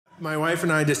my wife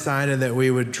and I decided that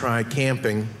we would try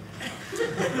camping.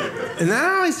 And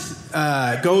that always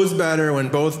goes better when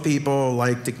both people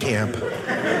like to camp.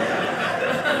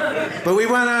 But we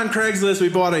went on Craigslist, we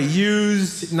bought a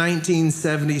used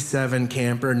 1977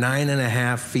 camper,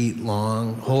 9.5 feet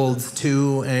long, holds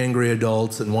 2 angry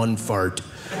adults and 1 fart.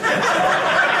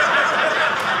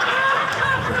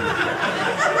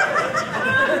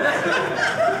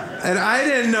 And I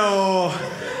didn't know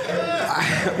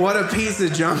what a piece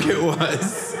of junk it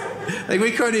was. Like, we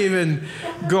couldn't even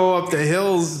go up the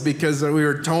hills because we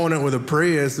were towing it with a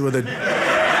Prius with a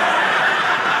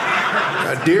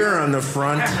deer on the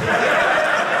front.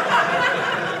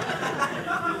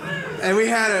 And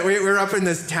we were up in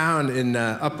this town in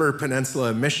Upper Peninsula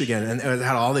of Michigan, and it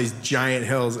had all these giant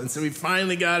hills. And so we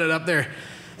finally got it up there.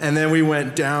 And then we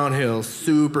went downhill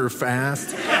super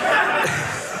fast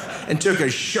and took a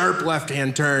sharp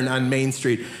left-hand turn on Main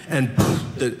Street, and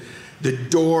the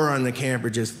door on the camper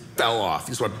just fell off.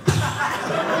 Just went,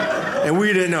 and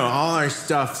we didn't know. All our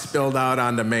stuff spilled out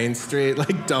onto Main Street,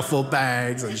 like duffel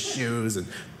bags and shoes and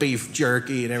beef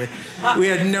jerky and everything. We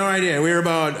had no idea. We were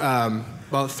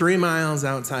about 3 miles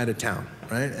outside of town,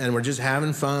 right? And we're just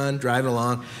having fun, driving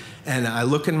along. And I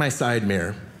look in my side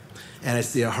mirror, and I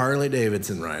see a Harley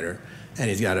Davidson rider. And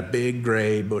he's got a big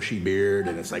gray bushy beard,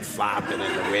 and it's like flopping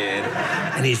in the wind.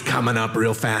 And he's coming up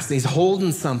real fast, and he's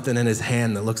holding something in his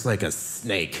hand that looks like a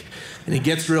snake. And he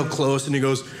gets real close, and he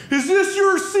goes, "Is this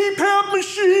your CPAP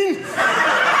machine?"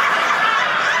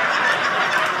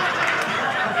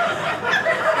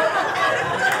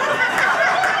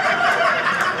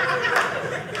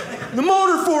 "The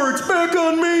motor for it's back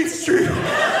on Main Street."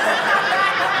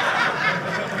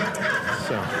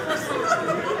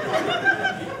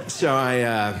 So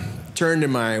I turned to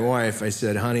my wife. I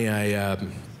said, "Honey, I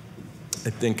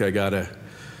think I gotta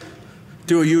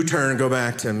do a U-turn and go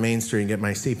back to Main Street and get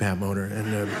my CPAP motor."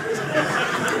 And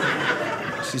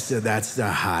she said, "That's the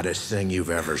hottest thing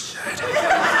you've ever said.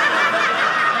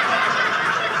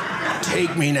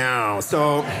 Take me now."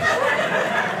 So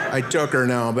I took her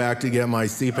now back to get my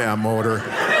CPAP motor.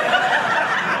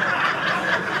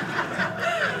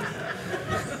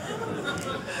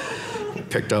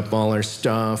 Picked up all our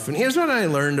stuff. And here's what I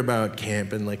learned about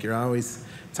camping. Like, it's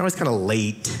always kind of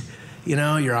late. You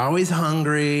know, you're always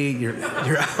hungry. You're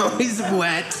always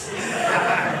wet.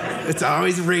 It's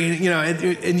always raining, you know,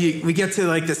 we get to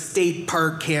like the state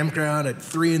park campground at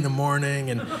 3 in the morning,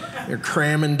 and you're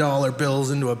cramming dollar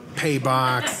bills into a pay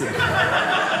box.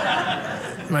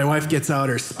 My wife gets out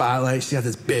her spotlight. She got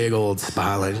this big old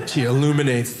spotlight. She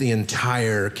illuminates the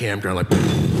entire campground, like,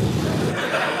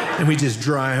 and we just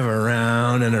drive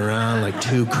around and around like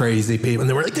 2 crazy people. And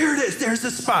then we're like, there it is, there's the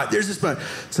spot.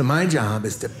 So my job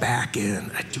is to back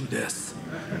in. I do this.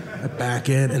 I back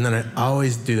in, and then I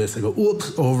always do this. I go,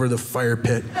 whoops, over the fire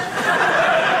pit.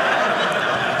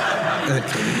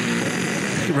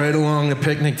 Right along the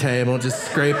picnic table, just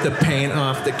scrape the paint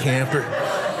off the camper.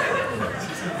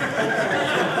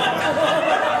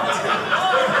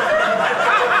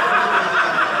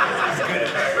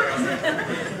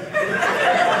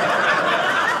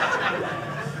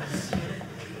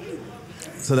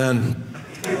 So then,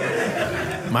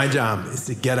 my job is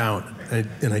to get out,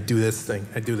 and I do this thing.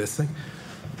 I do this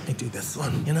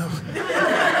one, you know?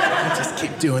 I just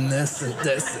keep doing this and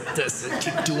this and this, and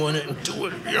keep doing it and do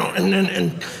it, you know,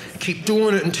 and keep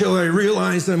doing it until I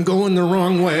realize I'm going the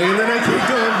wrong way, and then I keep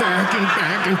going back and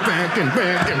back and back and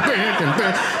back and back and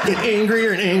back, get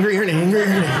angrier and angrier and angrier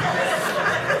and angrier.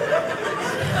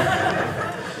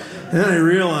 And then I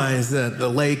realize that the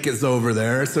lake is over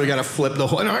there, so we gotta flip the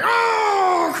whole, and I'm like,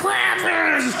 oh, crap,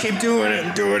 I just keep doing it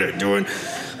and doing it and doing it.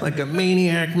 Like a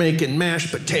maniac making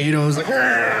mashed potatoes, like,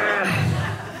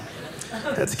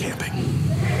 that's camping.